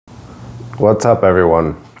What's up,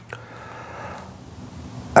 everyone?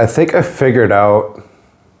 I think I figured out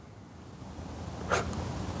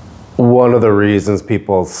one of the reasons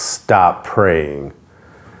people stop praying.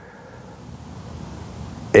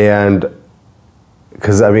 And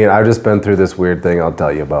because, I mean, I've just been through this weird thing, I'll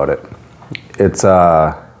tell you about it. It's,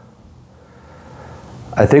 I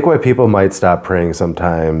think why people might stop praying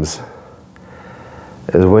sometimes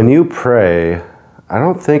is when you pray, I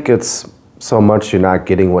don't think it's so much you're not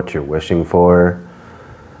getting what you're wishing for.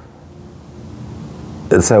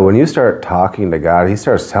 It's that when you start talking to God, He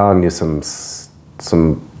starts telling you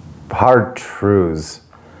some hard truths.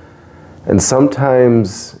 And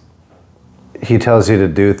sometimes He tells you to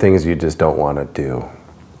do things you just don't want to do.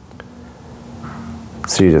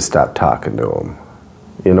 So you just stop talking to Him.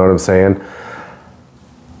 You know what I'm saying?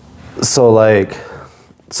 So like,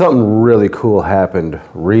 something really cool happened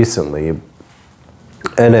recently,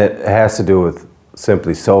 and it has to do with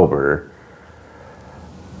Simply Sober.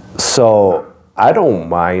 So I don't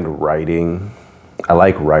mind writing. I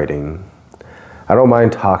like writing. I don't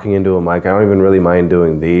mind talking into a mic. I don't even really mind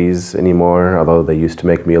doing these anymore, although they used to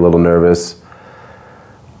make me a little nervous.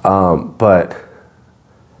 But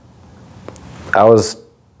I was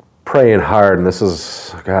praying hard, and this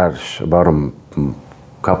was, gosh, about a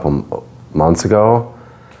couple months ago.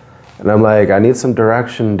 And I'm like, I need some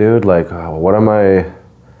direction, dude. Like, what am I...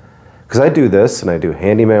 Because I do this, and I do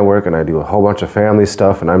handyman work, and I do a whole bunch of family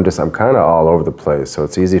stuff, and I'm kind of all over the place. So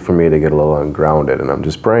it's easy for me to get a little ungrounded, and I'm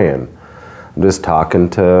just praying. I'm just talking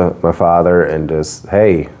to my Father and just,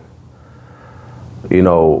 hey, you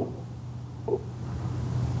know,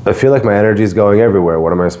 I feel like my energy is going everywhere.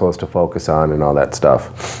 What am I supposed to focus on and all that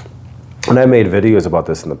stuff? And I made videos about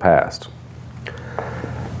this in the past.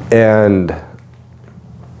 And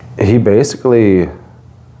He basically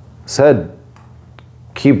said,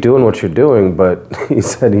 keep doing what you're doing, but He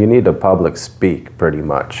said you need to public speak pretty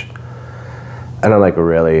much. And I'm like,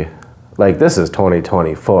 really? Like, this is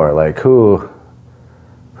 2024. Like, who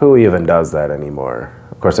even does that anymore?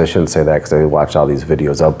 Of course, I shouldn't say that because I watch all these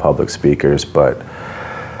videos of public speakers, but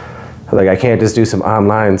like, I can't just do some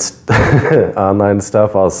online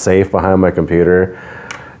stuff all safe behind my computer.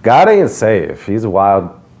 God ain't safe. He's a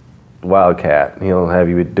wild cat. He'll have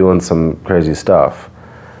you doing some crazy stuff.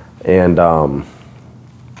 And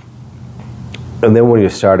then when you're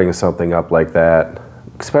starting something up like that,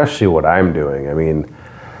 especially what I'm doing, I mean,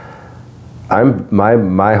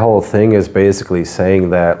 my whole thing is basically saying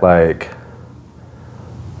that like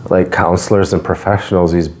counselors and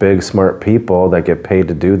professionals, these big smart people that get paid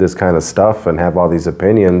to do this kind of stuff and have all these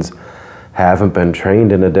opinions, haven't been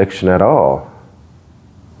trained in addiction at all.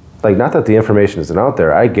 Like, not that the information isn't out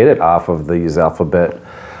there. I get it off of these alphabet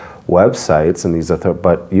websites and these other,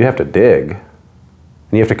 but you have to dig.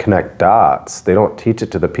 And you have to connect dots. They don't teach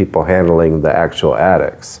it to the people handling the actual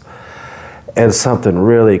addicts. And something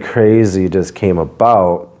really crazy just came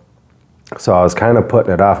about. So I was kind of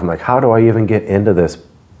putting it off. I'm like, how do I even get into this?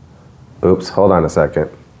 Oops, hold on a second.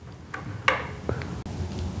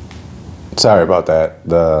 Sorry about that.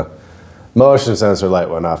 The motion sensor light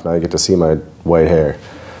went off. Now you get to see my white hair.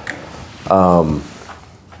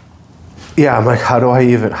 Yeah, I'm like, how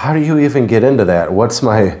do you even get into that? What's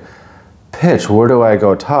my pitch? Where do I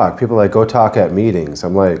go talk? People are like, go talk at meetings.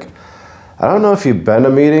 I'm like, I don't know if you've been to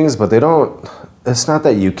meetings, but it's not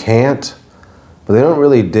that you can't, but they don't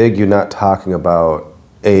really dig you not talking about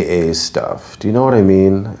AA stuff. Do you know what I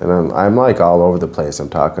mean? And I'm like all over the place. I'm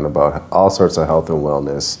talking about all sorts of health and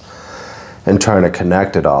wellness and trying to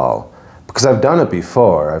connect it all. Because I've done it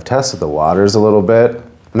before. I've tested the waters a little bit,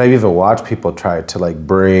 and I've even watched people try to like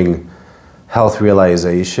bring health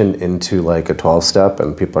realization into like a 12-step,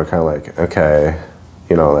 and people are kind of like, okay,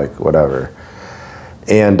 you know, like whatever.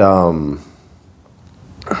 And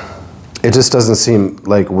it just doesn't seem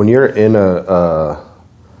like when you're in a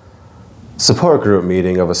support group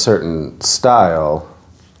meeting of a certain style,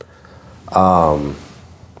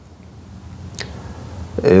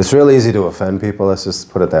 it's real easy to offend people, let's just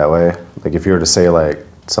put it that way. Like if you were to say like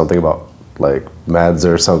something about like meds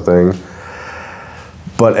or something.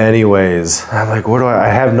 But anyways, I'm like, I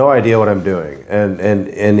have no idea what I'm doing.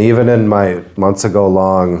 And even in my months ago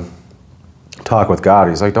long talk with God,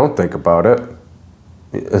 He's like, don't think about it.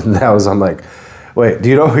 And I'm like, wait, do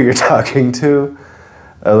you know who you're talking to?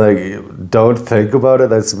 I'm like, don't think about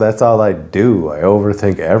it. That's all I do. I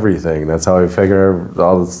overthink everything. That's how I figure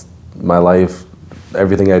my life,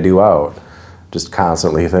 everything I do out. Just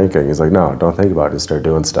constantly thinking. He's like, no, don't think about it. Just start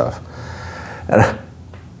doing stuff.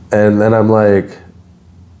 And then I'm like,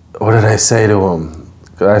 what did I say to him?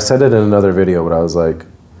 I said it in another video, but I was like,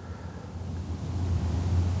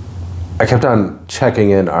 I kept on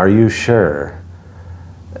checking in, are you sure?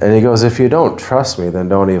 And he goes, if you don't trust me, then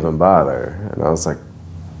don't even bother. And I was like,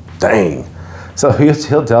 dang. So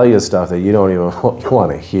he'll tell you stuff that you don't even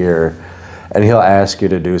want to hear, and he'll ask you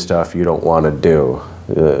to do stuff you don't want to do.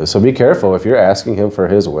 So be careful if you're asking him for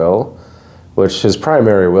his will, which his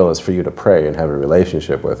primary will is for you to pray and have a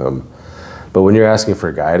relationship with him. But when you're asking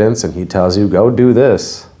for guidance and he tells you, go do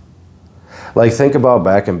this. Like, think about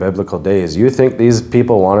back in biblical days. You think these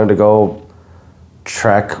people wanted to go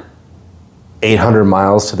trek 800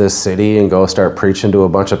 miles to this city and go start preaching to a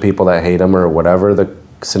bunch of people that hate them, or whatever the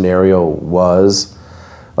scenario was?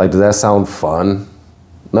 Like, does that sound fun?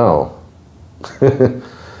 No.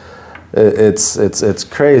 It's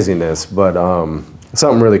craziness, but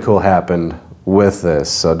something really cool happened with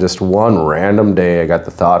this. So just one random day, I got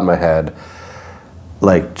the thought in my head,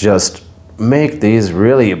 like, just make these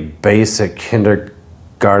really basic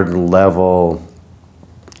kindergarten level,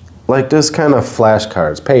 like, just kind of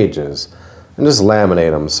flashcards, pages, and just laminate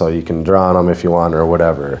them so you can draw on them if you want or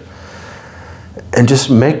whatever. And just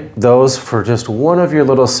make those for just one of your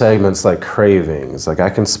little segments, like cravings. Like, I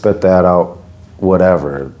can spit that out,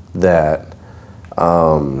 whatever, that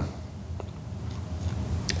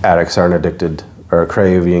addicts aren't addicted or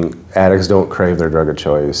craving, addicts don't crave their drug of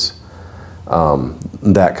choice,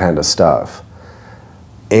 that kind of stuff.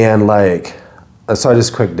 And like, so I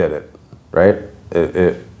just quick did it, right?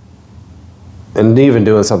 And even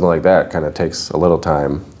doing something like that kind of takes a little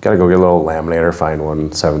time. Gotta go get a little laminator, find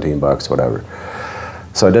one, 17 bucks, whatever.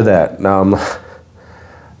 So I did that.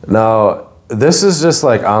 Now this is just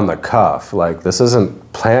like on the cuff. Like, this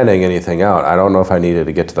isn't planning anything out. I don't know if I needed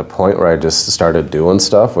to get to the point where I just started doing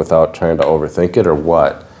stuff without trying to overthink it or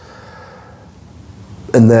what.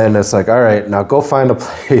 And then it's like, all right, now go find a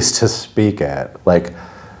place to speak at. Like,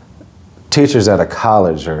 teachers at a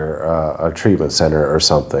college or a treatment center or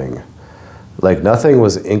something. Like, nothing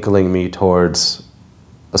was inkling me towards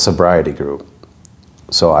a sobriety group.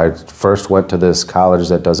 So I first went to this college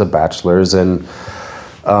that does a bachelor's in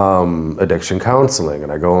addiction counseling,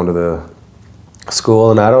 and I go into the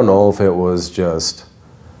school, and I don't know if it was just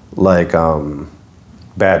like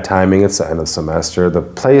bad timing. It's the end of the semester. The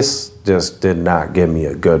place just did not give me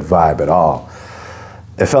a good vibe at all.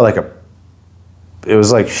 It felt like it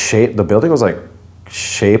was like shaped, the building was like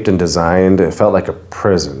shaped and designed, it felt like a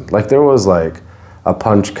prison. Like, there was like a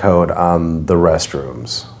punch code on the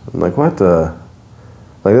restrooms. I'm like, what the?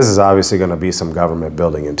 Like, this is obviously going to be some government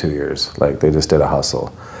building in 2 years. Like, they just did a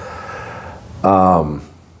hustle.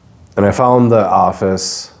 And I found the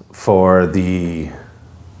office for the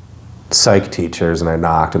psych teachers, and I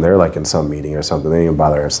knocked, and they're like in some meeting or something. They didn't even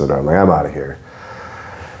bother answering the door. I'm like, I'm out of here.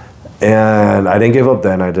 And I didn't give up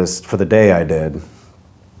then. I just, for the day, I did.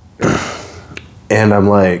 And I'm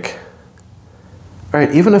like, all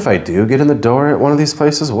right, even if I do get in the door at one of these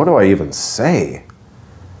places, what do I even say?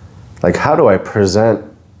 Like, how do I present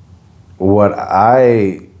what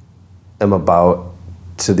I am about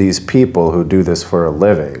to these people who do this for a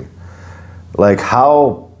living? Like,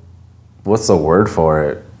 how, what's the word for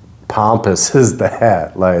it? Pompous is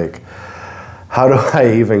that? Like, how do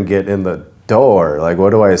I even get in the door? Like, what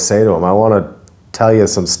do I say to them? I want to tell you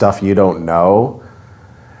some stuff you don't know.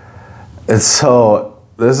 And so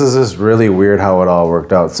this is just really weird how it all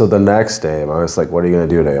worked out. So the next day, I was like, what are you going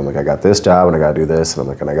to do today? I'm like, I got this job, and I got to do this. And I'm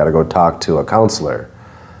like, and I got to go talk to a counselor.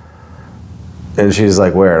 And she's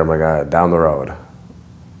like, where? I'm like, down the road.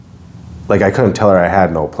 Like, I couldn't tell her I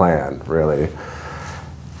had no plan, really.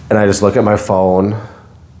 And I just look at my phone,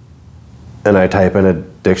 and I type in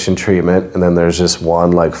addiction treatment, and then there's just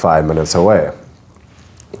one like 5 minutes away.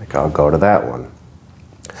 Like, I'll go to that one.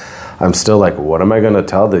 I'm still like, what am I going to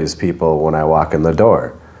tell these people when I walk in the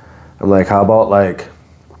door? I'm like, how about, like,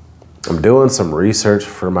 I'm doing some research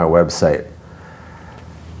for my website.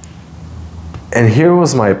 And here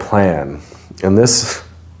was my plan. And this,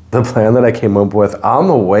 the plan that I came up with on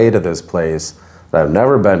the way to this place that I've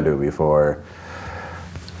never been to before.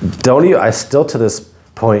 I still to this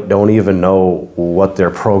point don't even know what their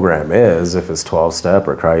program is, if it's 12-step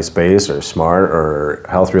or Christ-based or SMART or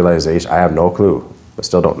health realization. I have no clue. I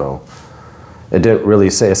still don't know. It didn't really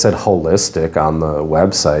say, it said holistic on the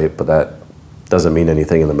website, but that doesn't mean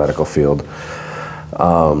anything in the medical field.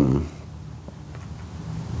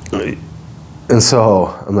 And so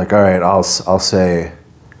I'm like, all right, I'll say,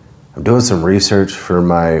 I'm doing some research for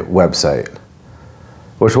my website,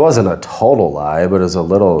 which wasn't a total lie, but it was a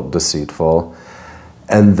little deceitful.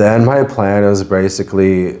 And then my plan is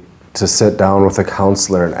basically to sit down with a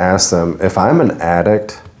counselor and ask them, if I'm an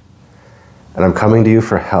addict and I'm coming to you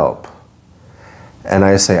for help, And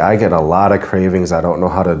I say, I get a lot of cravings. I don't know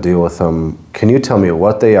how to deal with them. Can you tell me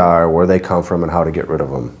what they are, where they come from, and how to get rid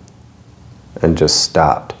of them? And just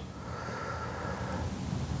stopped.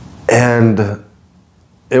 And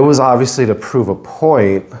it was obviously to prove a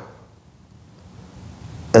point.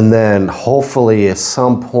 And then hopefully at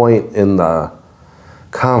some point in the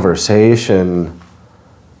conversation,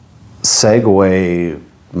 segue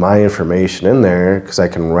my information in there, because I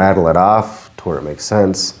can rattle it off to where it makes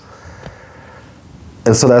sense.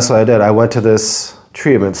 And so that's what I did. I went to this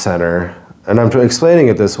treatment center, and I'm explaining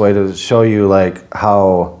it this way to show you like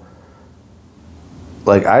how,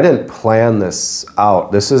 like, I didn't plan this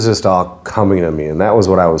out. This is just all coming to me, and that was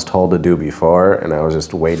what I was told to do before, and I was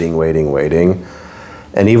just waiting.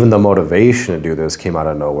 And even the motivation to do this came out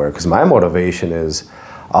of nowhere, because my motivation is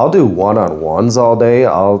I'll do one-on-ones all day.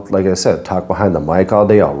 I'll, like I said, talk behind the mic all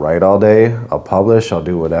day. I'll write all day. I'll publish. I'll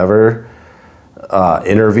do whatever.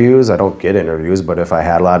 Interviews, I don't get interviews, but if I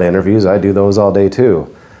had a lot of interviews, I do those all day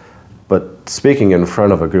too. But speaking in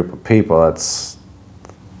front of a group of people, that's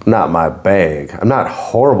not my bag. I'm not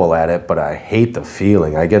horrible at it, but I hate the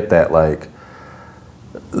feeling. I get that, like,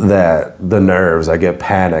 the nerves. I get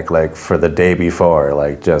panic, like, for the day before,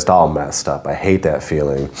 like, just all messed up. I hate that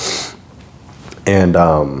feeling. And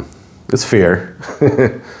it's fear.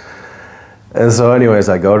 And so anyways,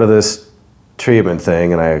 I go to this treatment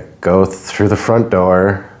thing, and I go through the front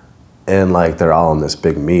door, and like they're all in this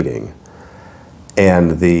big meeting,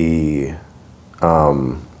 and the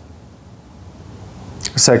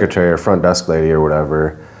secretary or front desk lady or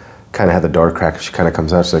whatever kind of had the door cracked. She kind of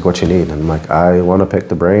comes out, she's like, what you need? And I'm like, I want to pick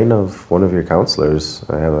the brain of one of your counselors.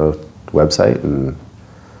 I have a website, and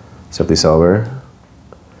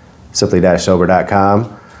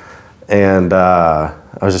simply-sober.com, and I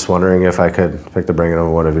was just wondering if I could pick the brain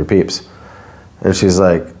of one of your peeps. And she's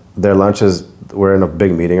like, their lunches, we're in a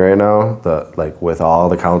big meeting right now, like with all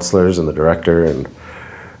the counselors and the director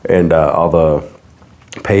and all the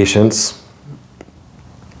patients,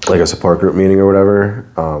 like a support group meeting or whatever.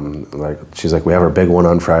 Like, she's like, we have our big one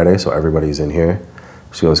on Friday, so everybody's in here.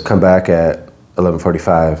 She goes, come back at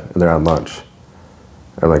 11:45, and they're on lunch.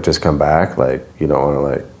 I'm like, just come back? Like, you don't want to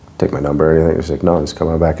like take my number or anything? She's like, no, just come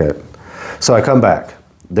on back at. So I come back.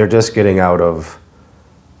 They're just getting out of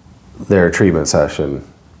their treatment session,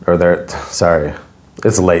 or sorry,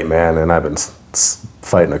 it's late, man, and I've been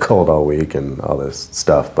fighting a cold all week and all this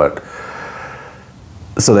stuff, but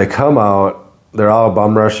so they come out, they're all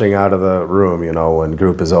bum rushing out of the room, you know, when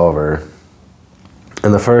group is over,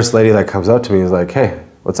 and the first lady that comes up to me is like, hey,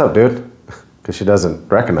 what's up, dude? Because she doesn't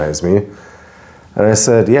recognize me. And I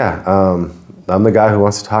said, yeah, I'm the guy who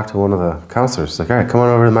wants to talk to one of the counselors. She's like, all right, come on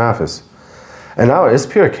over to my office. And now it's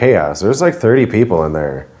pure chaos. There's like 30 people in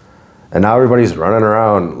there. And now everybody's running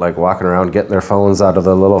around, like walking around, getting their phones out of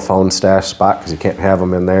the little phone stash spot because you can't have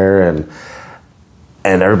them in there. And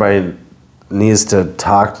everybody needs to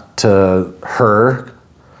talk to her.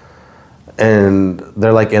 And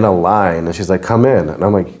they're like in a line, and she's like, come in. And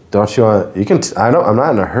I'm like, don't you want, you can, I'm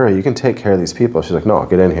not in a hurry. You can take care of these people. She's like, no,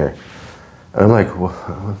 get in here. And I'm like,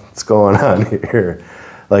 what's going on here?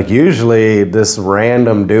 Like, usually this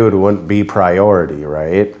random dude wouldn't be priority,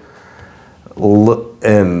 right?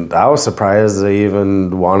 And I was surprised they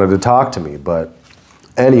even wanted to talk to me. But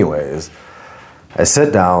anyways, I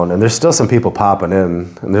sit down, and there's still some people popping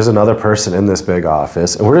in, and there's another person in this big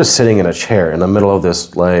office, and we're just sitting in a chair in the middle of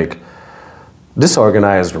this like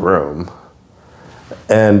disorganized room.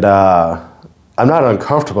 And I'm not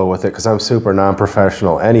uncomfortable with it because I'm super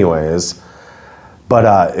non-professional anyways,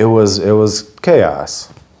 but it was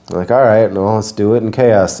chaos. Like, all right, no, let's do it in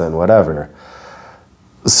chaos then, whatever.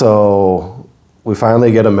 So we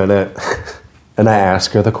finally get a minute, and I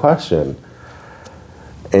ask her the question.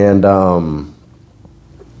 And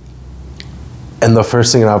the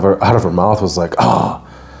first thing out of her mouth was like, oh.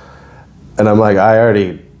 And I'm like,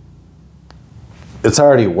 it's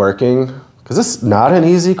already working. Because it's not an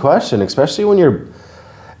easy question, especially when you're,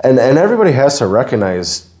 and everybody has to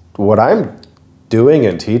recognize what I'm doing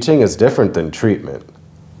and teaching is different than treatment.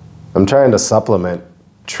 I'm trying to supplement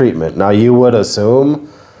treatment. Now, you would assume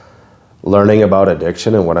learning about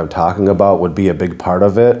addiction and what I'm talking about would be a big part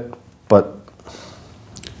of it, but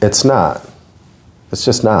it's not. It's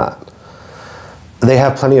just not. They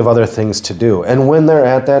have plenty of other things to do. And when they're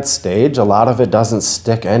at that stage, a lot of it doesn't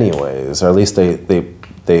stick anyways, or at least they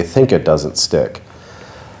think it doesn't stick.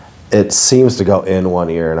 It seems to go in one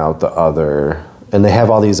ear and out the other. And they have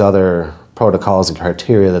all these other protocols and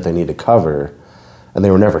criteria that they need to cover, and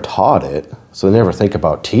they were never taught it, so they never think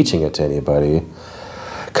about teaching it to anybody.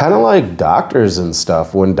 Kind of like doctors and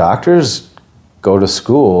stuff. When doctors go to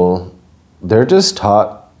school, they're just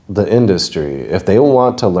taught the industry. If they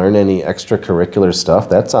want to learn any extracurricular stuff,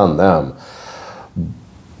 that's on them.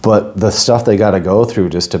 But the stuff they got to go through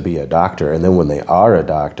just to be a doctor, and then when they are a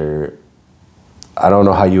doctor, I don't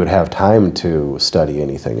know how you would have time to study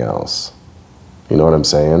anything else. You know what I'm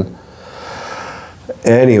saying?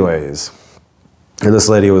 Anyways, and this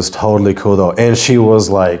lady was totally cool though, and she was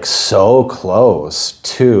like so close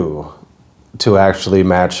to actually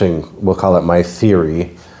matching, we'll call it my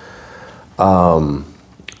theory,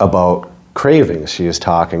 about cravings. She was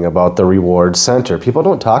talking about the reward center. People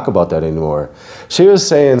don't talk about that anymore. She was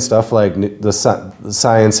saying stuff like the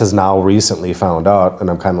science has now recently found out, and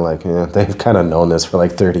I'm kind of like, yeah, they've kind of known this for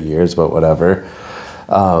like 30 years, but whatever.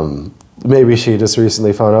 Maybe she just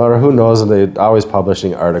recently found out, or who knows, and they're always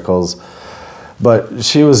publishing articles. But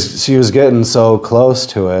she was getting so close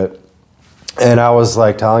to it, and I was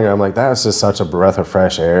like telling her, I'm like, that's just such a breath of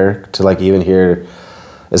fresh air to like even hear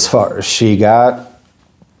as far as she got.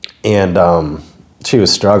 And she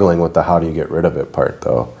was struggling with the how do you get rid of it part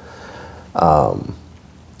though. And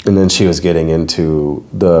then she was getting into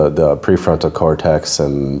the prefrontal cortex,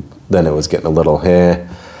 and then it was getting a little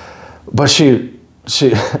but she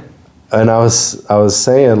and I was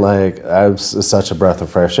saying, like, I was such a breath of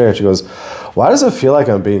fresh air. She goes, why does it feel like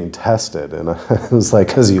I'm being tested? And I was like,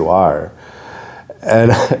 because you are.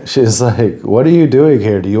 And she's like, what are you doing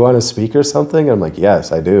here? Do you want to speak or something? And I'm like,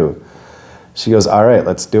 yes, I do. She goes, all right,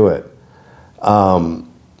 let's do it. And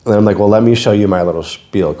I'm like, well, let me show you my little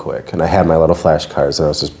spiel quick. And I had my little flashcards, and I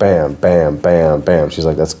was just bam, bam, bam, bam. She's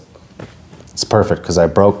like, it's perfect, because I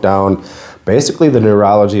broke down basically the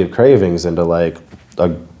neurology of cravings into like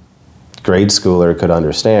a grade schooler could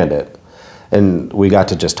understand it. And we got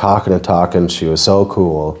to just talking and talking. She was so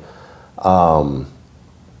cool. And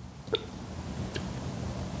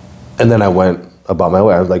then I went about my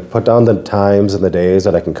way. I was like, put down the times and the days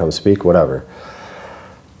that I can come speak, whatever.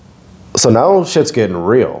 So now shit's getting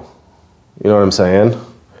real. You know what I'm saying?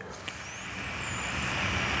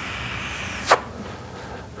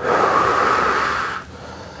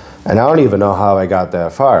 And I don't even know how I got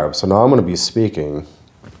that far. So now I'm going to be speaking.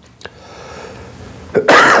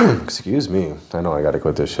 Excuse me. I know I got to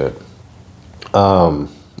quit this shit. I'm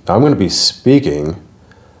going to be speaking,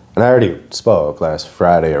 and I already spoke last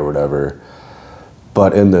Friday or whatever.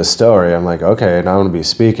 But in this story, I'm like, okay, now I'm going to be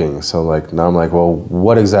speaking. So like now I'm like, well,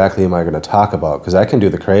 what exactly am I going to talk about? Because I can do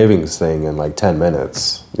the cravings thing in like 10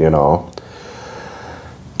 minutes, you know.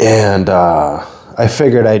 And I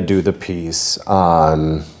figured I'd do the piece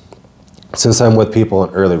on, since I'm with people in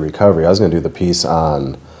early recovery, I was going to do the piece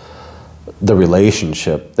on the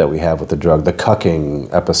relationship that we have with the drug, the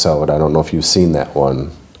cucking episode. I don't know if you've seen that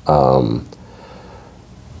one. And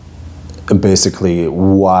basically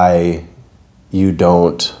why you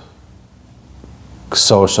don't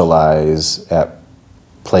socialize at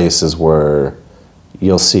places where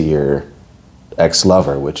you'll see your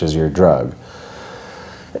ex-lover, which is your drug.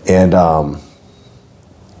 And a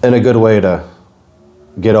good way to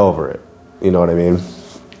get over it, you know what I mean?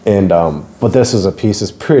 And but this is a piece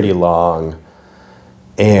that's pretty long,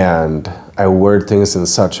 and I word things in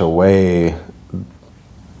such a way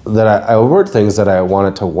that I word things that I want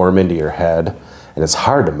it to worm into your head. And it's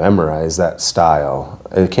hard to memorize that style.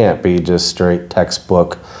 It can't be just straight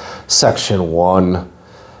textbook, section 1.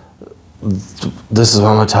 This is what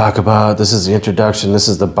I'm going to talk about. This is the introduction. This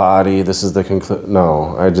is the body. This is the conclusion.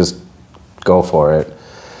 No, I just go for it.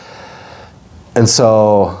 And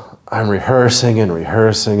so I'm rehearsing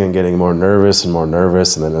and getting more nervous and more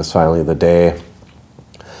nervous. And then it's finally the day.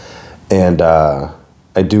 And I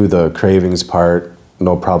do the cravings part.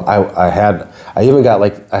 No problem. I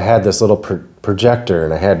had this little projector,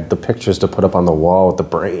 and I had the pictures to put up on the wall with the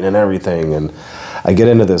brain and everything. And I get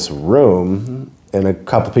into this room, and a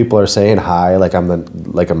couple people are saying hi, like I'm a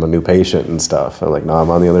new patient and stuff. I'm like, no, I'm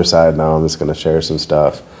on the other side now. I'm just going to share some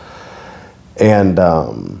stuff. And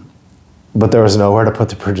but there was nowhere to put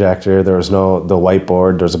the projector. There was the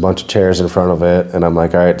whiteboard. There's a bunch of chairs in front of it, and I'm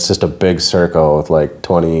like, all right, it's just a big circle with like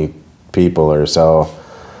 20 people or so.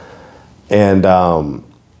 And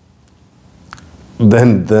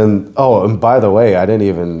then oh, and by the way, I didn't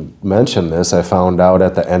even mention this. I found out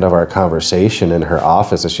at the end of our conversation in her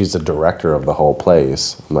office that she's the director of the whole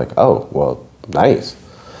place. I'm like, oh, well, nice.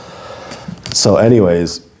 So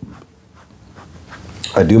anyways,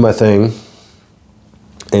 I do my thing,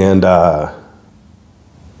 and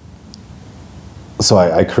so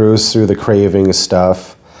I cruise through the craving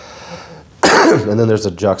stuff, and then there's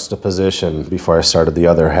a juxtaposition before I started the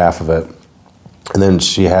other half of it. And then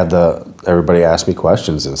she had everybody asked me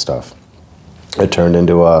questions and stuff. It turned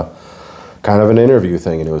into a kind of an interview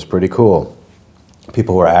thing, and it was pretty cool.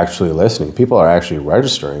 people were actually listening. People are actually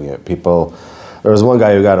registering it. There was one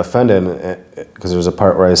guy who got offended because there's a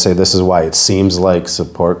part where I say this is why it seems like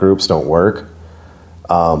support groups don't work,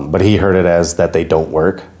 but he heard it as that they don't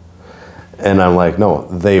work. And I'm like, no,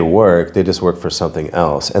 they work. They just work for something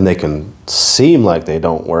else. And they can seem like they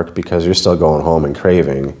don't work because you're still going home and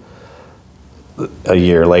craving a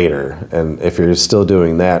year later. And if you're still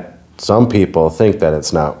doing that, some people think that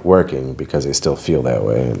it's not working because they still feel that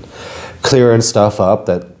way. And clearing stuff up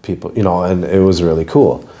that people, you know, and it was really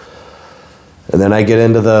cool. And then I get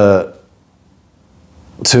into the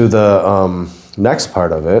next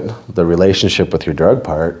part of it, the relationship with your drug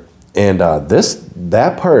part. And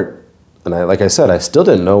that part, and like I said, I still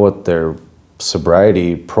didn't know what their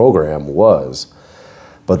sobriety program was,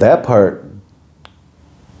 but that part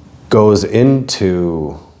goes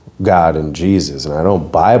into God and Jesus. And I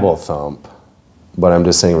don't Bible thump, but I'm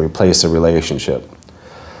just saying replace a relationship.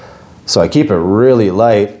 So I keep it really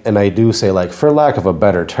light, and I do say, like, for lack of a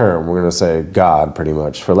better term, we're going to say God pretty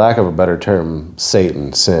much. For lack of a better term,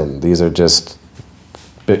 Satan, sin. These are just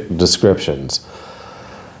descriptions.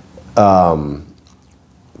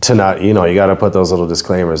 To not, you know, you got to put those little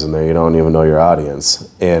disclaimers in there. You don't even know your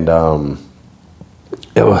audience. And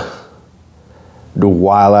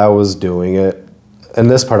while I was doing it, and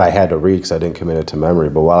this part I had to read because I didn't commit it to memory,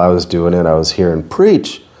 but while I was doing it, I was hearing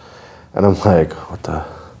preach. And I'm like, what the?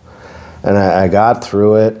 And I got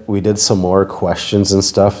through it. We did some more questions and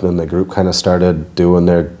stuff, and then the group kind of started doing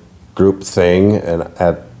their group thing. And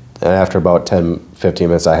after about 10, 15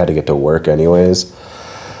 minutes, I had to get to work anyways.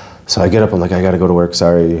 So I get up, I'm like, I gotta go to work,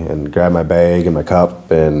 sorry, and grab my bag and my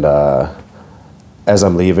cup, and as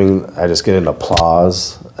I'm leaving, I just get an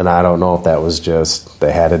applause, and I don't know if that was just,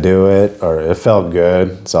 they had to do it, or it felt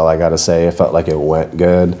good, that's all I gotta say, it felt like it went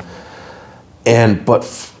good.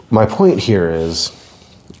 But my point here is,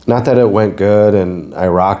 not that it went good and I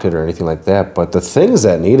rocked it or anything like that, but the things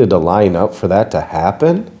that needed to line up for that to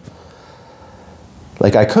happen,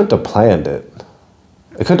 like I couldn't have planned it.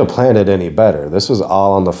 I couldn't have planned it any better. This was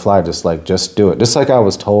all on the fly, just do it. Just like I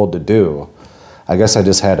was told to do. I guess I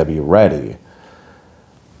just had to be ready.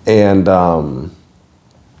 And I'm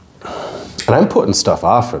putting stuff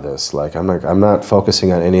off for this. Like I'm not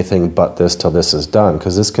focusing on anything but this till this is done,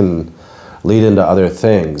 because this can lead into other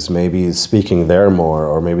things. Maybe speaking there more,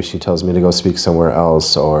 or maybe she tells me to go speak somewhere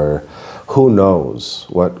else, or who knows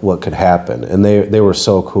what could happen. And they were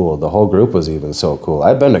so cool. The whole group was even so cool.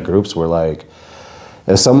 I've been to groups where, like,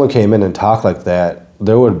 if someone came in and talked like that,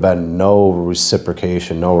 there would have been no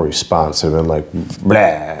reciprocation, no response. It would have been like,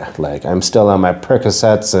 blah, like I'm still on my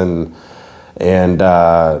Percocets and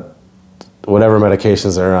whatever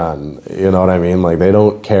medications they're on. You know what I mean? Like they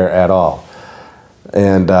don't care at all.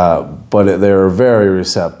 And but they were very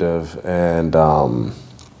receptive, and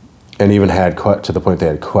even had to the point they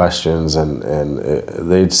had questions, and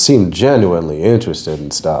they seemed genuinely interested in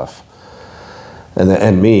stuff.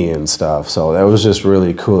 And me and stuff, so that was just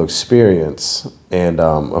really cool experience, and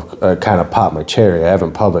I kind of popped my cherry. I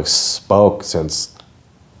haven't public spoke since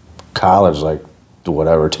college, like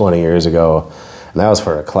whatever, 20 years ago, and that was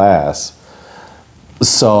for a class.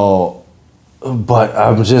 So, but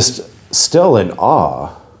I'm just still in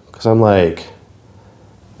awe, because I'm like,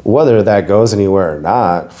 whether that goes anywhere or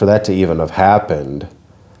not, for that to even have happened,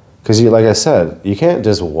 because like I said, you can't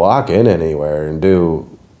just walk in anywhere and do.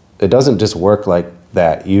 It doesn't just work like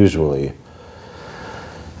that usually.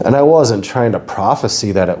 And I wasn't trying to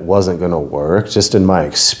prophesy that it wasn't going to work, just in my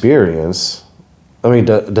experience. I mean,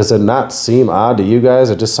 does it not seem odd to you guys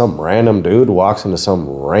that just some random dude walks into some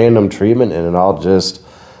random treatment and it all just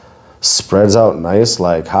spreads out nice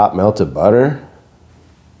like hot melted butter?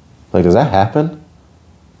 Like, does that happen?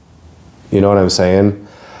 You know what I'm saying?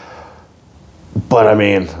 But I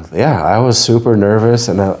mean, yeah, I was super nervous,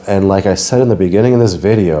 and like I said in the beginning of this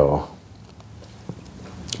video,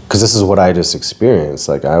 because this is what I just experienced,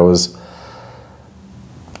 like I was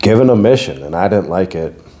given a mission and I didn't like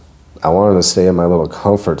it. I wanted to stay in my little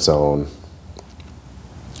comfort zone,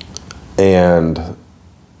 and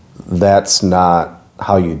that's not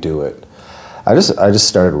how you do it. I just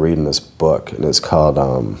started reading this book, and it's called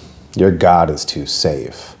Your God is Too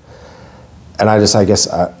Safe. And I guess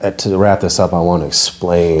to wrap this up, I want to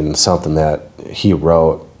explain something that he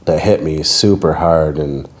wrote that hit me super hard.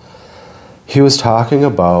 And he was talking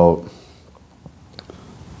about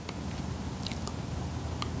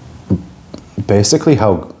basically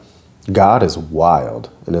how God is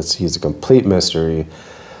wild, and he's a complete mystery.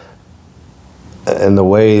 And the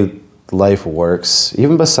way life works,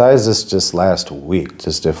 even besides this just last week,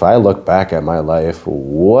 just if I look back at my life,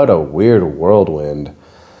 what a weird whirlwind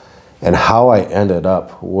And how I ended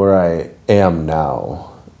up where I am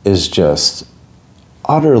now is just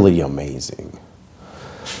utterly amazing.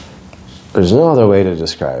 There's no other way to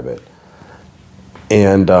describe it.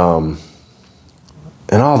 And all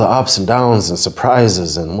the ups and downs and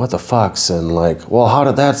surprises and what the fucks and like, well, how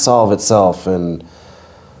did that solve itself? And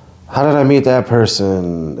how did I meet that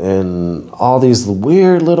person? And all these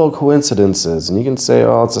weird little coincidences. And you can say,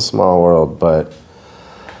 oh, it's a small world, but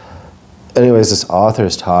anyways, this author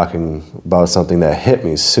is talking about something that hit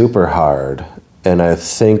me super hard, and I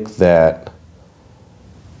think that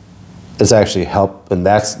it's actually helped, and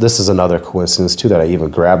this is another coincidence too, that I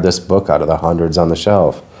even grabbed this book out of the hundreds on the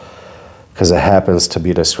shelf, because it happens to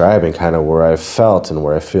be describing kind of where I felt and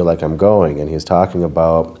where I feel like I'm going. And he's talking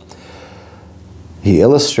about, he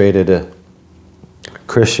illustrated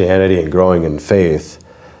Christianity and growing in faith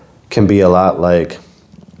can be a lot like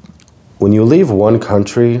when you leave one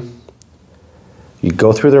country, you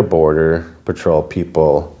go through their border patrol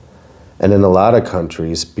people, and in a lot of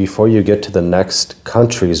countries, before you get to the next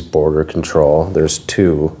country's border control, there's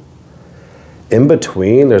two. In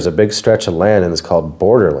between, there's a big stretch of land, and it's called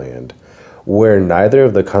borderland, where neither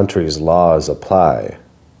of the country's laws apply.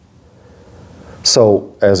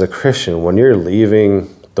 So, as a Christian, when you're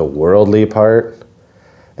leaving the worldly part,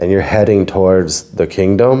 and you're heading towards the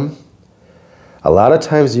kingdom, a lot of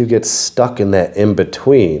times you get stuck in that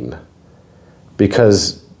in-between,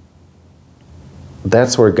 because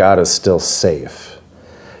that's where God is still safe.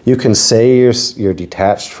 You can say you're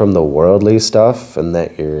detached from the worldly stuff and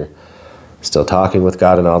that you're still talking with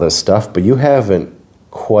God and all this stuff, but you haven't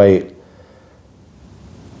quite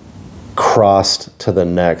crossed to the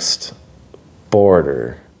next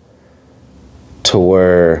border to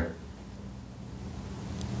where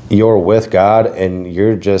you're with God and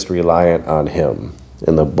you're just reliant on Him.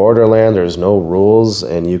 In the borderland, there's no rules,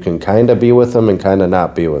 and you can kind of be with them and kind of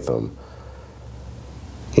not be with them.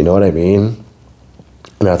 You know what I mean?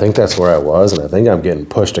 And I think that's where I was, and I think I'm getting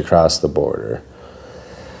pushed across the border.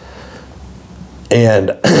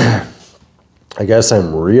 And I guess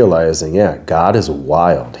I'm realizing, yeah, God is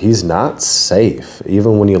wild. He's not safe.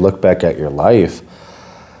 Even when you look back at your life,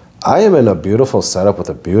 I am in a beautiful setup with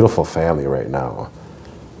a beautiful family right now.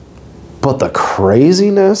 But the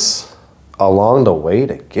craziness along the way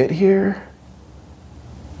to get here,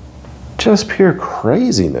 just pure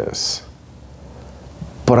craziness.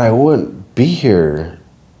 But I wouldn't be here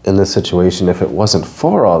in this situation if it wasn't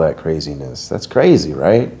for all that craziness. That's crazy,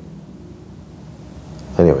 right?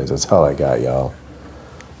 Anyways, that's all I got, y'all.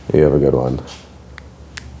 You have a good one.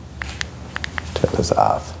 Turn this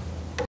off.